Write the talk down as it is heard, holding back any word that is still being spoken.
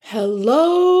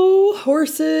Hello,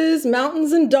 horses,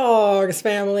 mountains, and dogs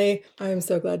family. I am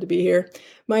so glad to be here.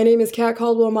 My name is Kat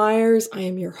Caldwell Myers. I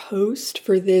am your host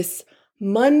for this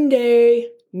Monday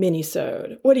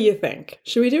mini-sode. What do you think?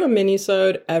 Should we do a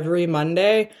mini-sode every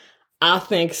Monday? I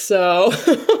think so.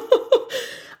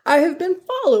 I have been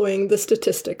following the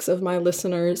statistics of my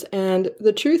listeners, and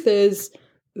the truth is,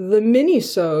 the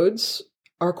mini-sodes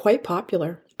are quite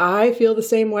popular. I feel the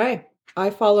same way. I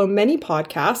follow many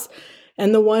podcasts,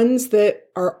 and the ones that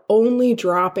are only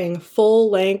dropping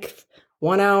full-length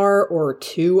 1 hour or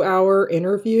 2 hour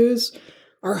interviews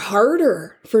are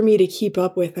harder for me to keep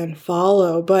up with and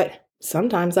follow. But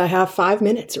sometimes I have 5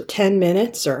 minutes or 10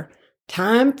 minutes or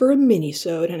time for a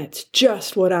mini-sode, and it's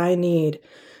just what I need.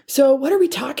 So what are we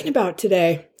talking about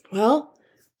today? Well,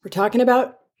 we're talking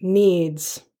about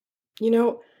needs. You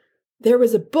know, there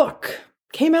was a book,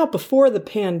 came out before the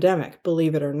pandemic,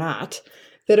 believe it or not,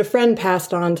 that a friend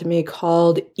passed on to me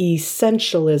called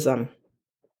Essentialism.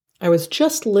 I was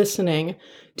just listening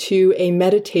to a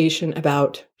meditation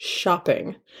about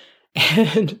shopping.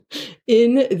 And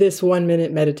in this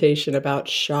 1-minute meditation about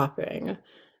shopping,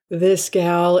 this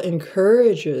gal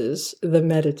encourages the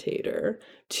meditator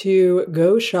to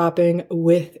go shopping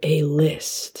with a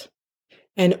list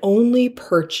and only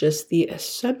purchase the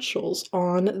essentials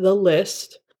on the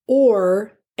list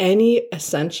or any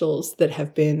essentials that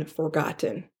have been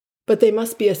forgotten. But they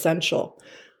must be essential.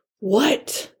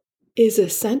 What is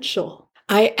essential?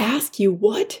 I ask you,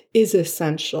 what is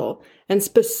essential? And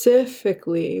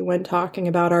specifically, when talking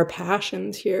about our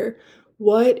passions here,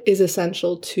 what is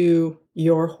essential to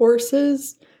your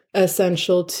horses,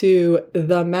 essential to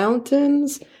the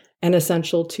mountains, and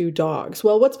essential to dogs?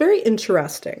 Well, what's very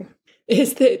interesting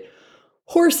is that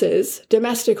horses,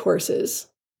 domestic horses,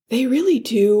 they really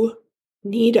do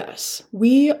need us.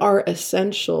 We are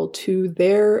essential to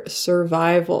their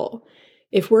survival.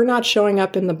 If we're not showing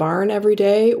up in the barn every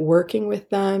day, working with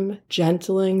them,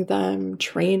 gentling them,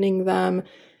 training them,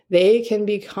 they can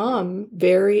become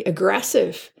very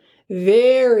aggressive,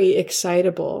 very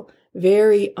excitable,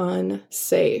 very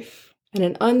unsafe. And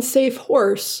an unsafe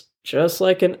horse, just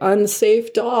like an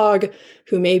unsafe dog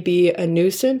who may be a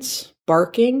nuisance,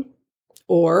 barking,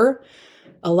 or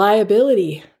a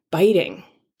liability, biting.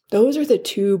 Those are the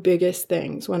two biggest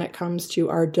things when it comes to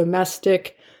our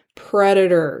domestic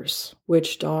predators,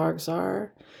 which dogs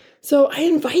are. So I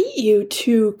invite you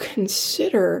to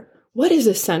consider what is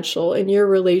essential in your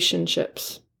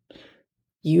relationships.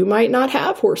 You might not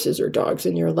have horses or dogs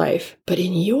in your life, but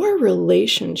in your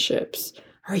relationships,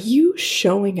 are you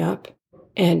showing up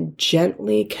and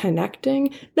gently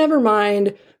connecting? Never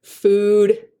mind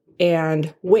food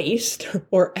and waste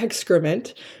or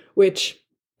excrement, which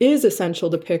is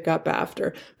essential to pick up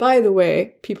after. By the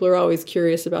way, people are always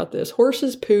curious about this.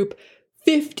 Horses poop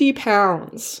 50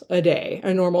 pounds a day,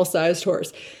 a normal-sized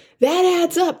horse. That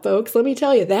adds up, folks. Let me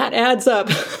tell you, that adds up.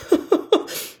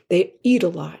 They eat a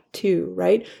lot too,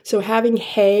 right? So having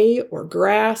hay or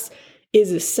grass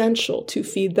is essential to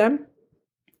feed them,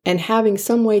 and having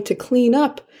some way to clean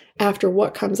up after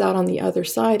what comes out on the other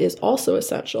side is also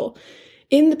essential.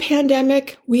 In the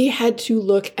pandemic, we had to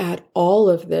look at all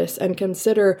of this and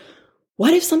consider,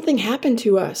 what if something happened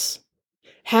to us?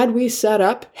 Had we set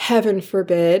up, heaven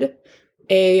forbid,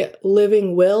 a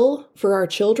living will for our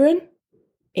children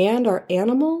and our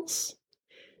animals?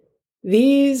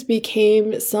 These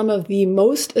became some of the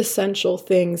most essential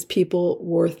things people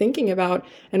were thinking about.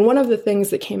 And one of the things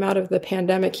that came out of the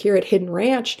pandemic here at Hidden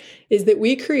Ranch is that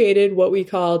we created what we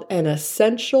called an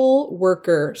essential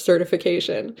worker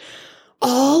certification.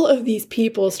 All of these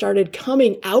people started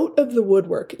coming out of the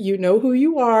woodwork. You know who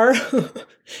you are.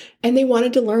 And they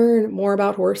wanted to learn more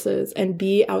about horses and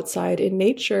be outside in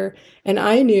nature. And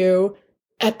I knew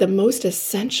at the most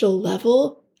essential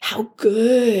level how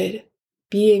good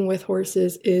being with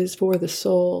horses is for the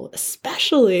soul,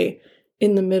 especially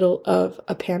in the middle of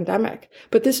a pandemic.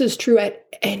 But this is true at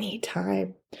any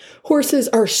time. Horses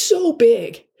are so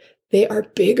big. They are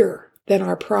bigger than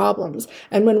our problems.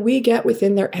 And when we get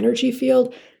within their energy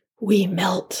field, we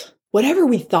melt. Whatever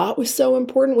we thought was so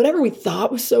important, whatever we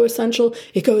thought was so essential,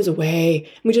 it goes away.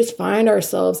 And we just find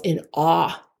ourselves in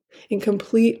awe, in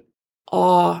complete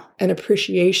awe and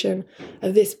appreciation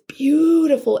of this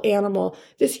beautiful animal,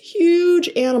 this huge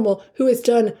animal who has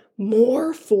done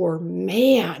more for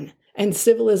man and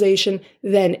civilization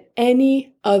than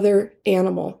any other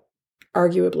animal,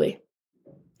 arguably.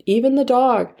 Even the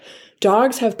dog.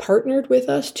 Dogs have partnered with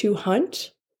us to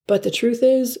hunt, but the truth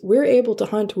is we're able to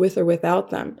hunt with or without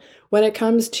them. When it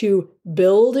comes to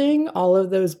building all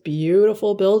of those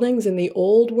beautiful buildings in the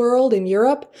old world in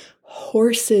Europe,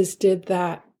 horses did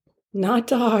that. not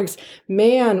dogs,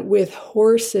 man with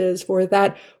horses for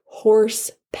that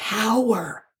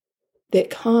horsepower that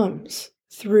comes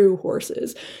through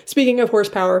horses. Speaking of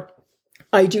horsepower,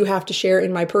 I do have to share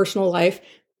in my personal life,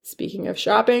 speaking of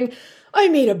shopping, I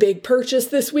made a big purchase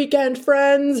this weekend,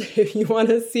 friends. If you want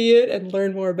to see it and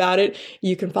learn more about it,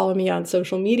 you can follow me on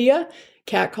social media,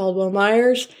 Kat Caldwell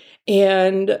Myers,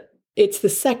 and it's the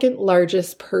second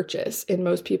largest purchase in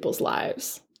most people's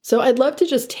lives. So I'd love to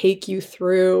just take you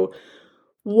through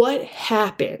what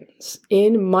happens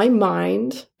in my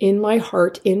mind, in my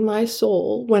heart, in my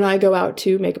soul when I go out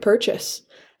to make a purchase.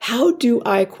 How do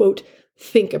I, quote,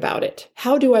 think about it?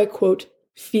 How do I, quote,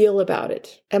 feel about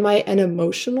it? Am I an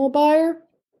emotional buyer?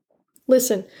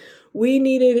 Listen, we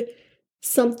needed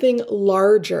something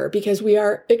larger because we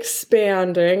are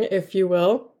expanding, if you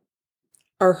will.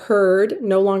 Our herd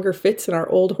no longer fits in our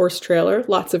old horse trailer.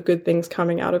 Lots of good things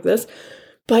coming out of this.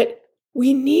 But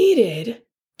we needed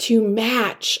to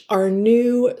match our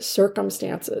new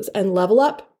circumstances and level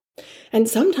up. And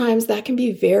sometimes that can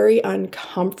be very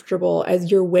uncomfortable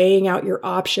as you're weighing out your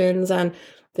options and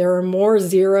there are more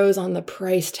zeros on the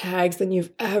price tags than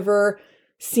you've ever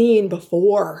seen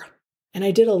before. And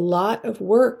I did a lot of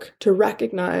work to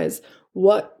recognize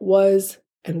what was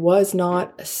and was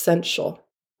not essential.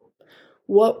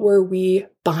 What were we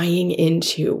buying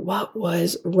into? What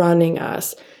was running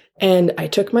us? And I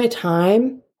took my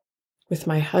time with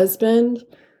my husband,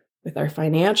 with our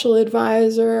financial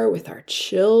advisor, with our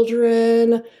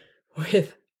children,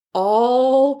 with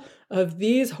all of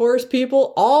these horse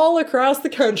people all across the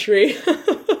country.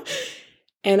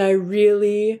 And I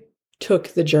really took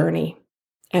the journey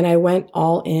and I went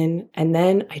all in and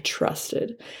then I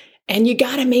trusted. And you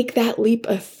got to make that leap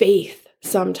of faith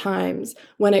sometimes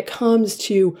when it comes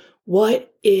to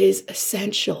what is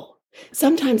essential.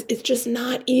 Sometimes it's just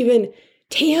not even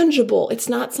tangible. It's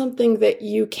not something that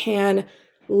you can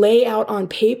lay out on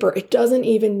paper. It doesn't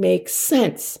even make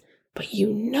sense, but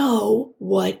you know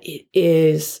what it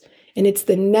is. And it's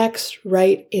the next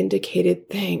right indicated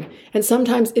thing. And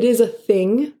sometimes it is a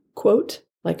thing, quote,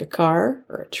 like a car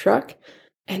or a truck.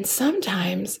 And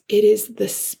sometimes it is the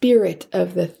spirit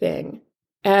of the thing.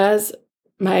 As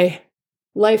my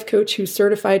life coach who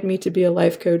certified me to be a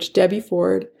life coach, Debbie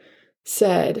Ford,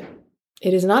 said,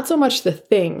 it is not so much the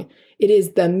thing, it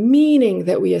is the meaning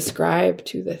that we ascribe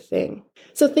to the thing.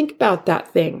 So think about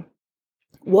that thing.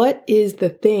 What is the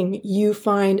thing you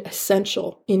find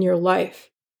essential in your life?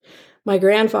 My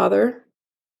grandfather,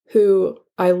 who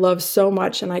I love so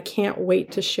much, and I can't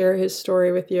wait to share his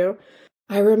story with you.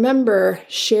 I remember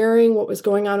sharing what was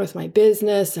going on with my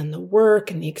business and the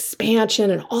work and the expansion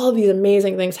and all these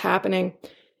amazing things happening.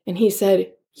 And he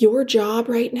said, your job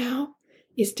right now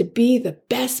is to be the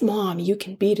best mom you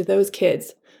can be to those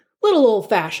kids. Little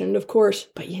old-fashioned, of course,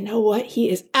 but you know what? He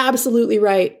is absolutely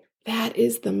right. That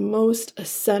is the most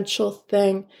essential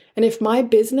thing. And if my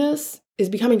business is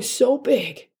becoming so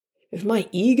big, if my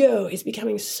ego is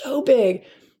becoming so big,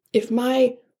 if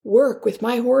my work with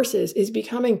my horses is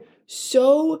becoming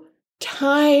so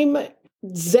time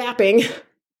zapping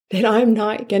that I'm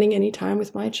not getting any time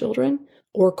with my children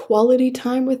or quality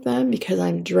time with them because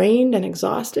I'm drained and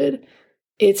exhausted,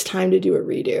 it's time to do a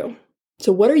redo.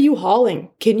 So what are you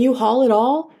hauling? Can you haul it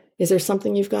all? Is there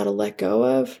something you've got to let go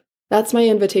of? That's my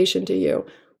invitation to you.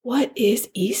 What is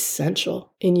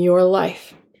essential in your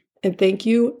life? And thank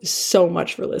you so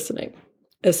much for listening.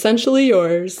 Essentially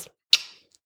yours.